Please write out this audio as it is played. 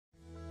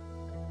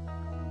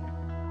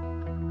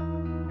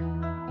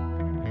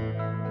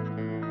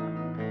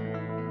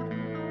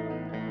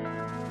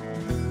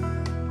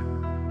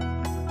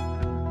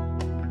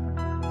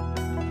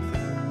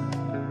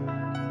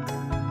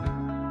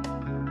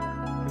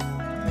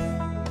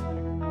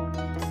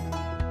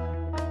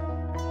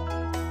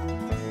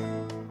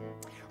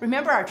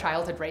Remember our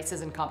childhood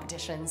races and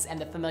competitions and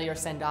the familiar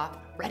send-off,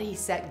 ready,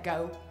 set,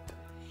 go?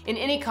 In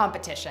any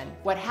competition,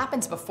 what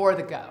happens before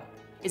the go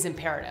is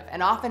imperative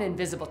and often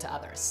invisible to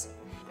others.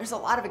 There's a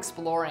lot of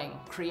exploring,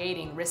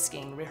 creating,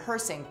 risking,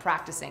 rehearsing,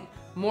 practicing,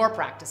 more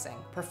practicing,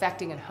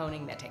 perfecting, and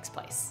honing that takes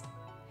place.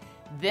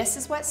 This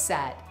is what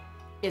SET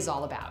is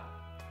all about.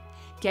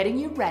 Getting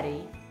you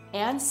ready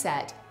and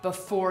set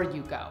before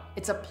you go.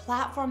 It's a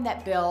platform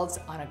that builds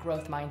on a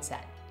growth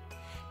mindset.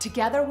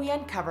 Together we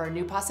uncover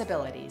new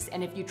possibilities,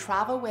 and if you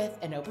travel with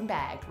an open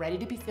bag ready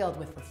to be filled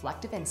with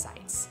reflective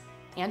insights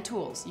and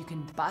tools, you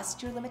can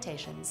bust your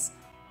limitations,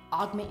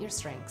 augment your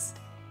strengths,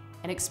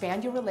 and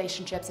expand your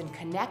relationships and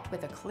connect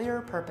with a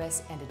clearer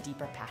purpose and a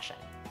deeper passion.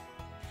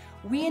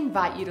 We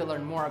invite you to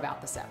learn more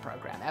about the SET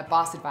program at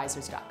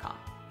bossadvisors.com.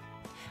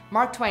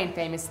 Mark Twain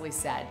famously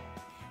said,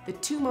 "The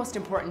two most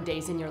important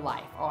days in your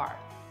life are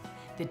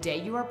the day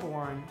you are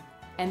born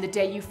and the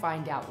day you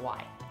find out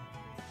why."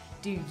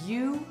 Do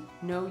you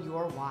know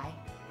your why?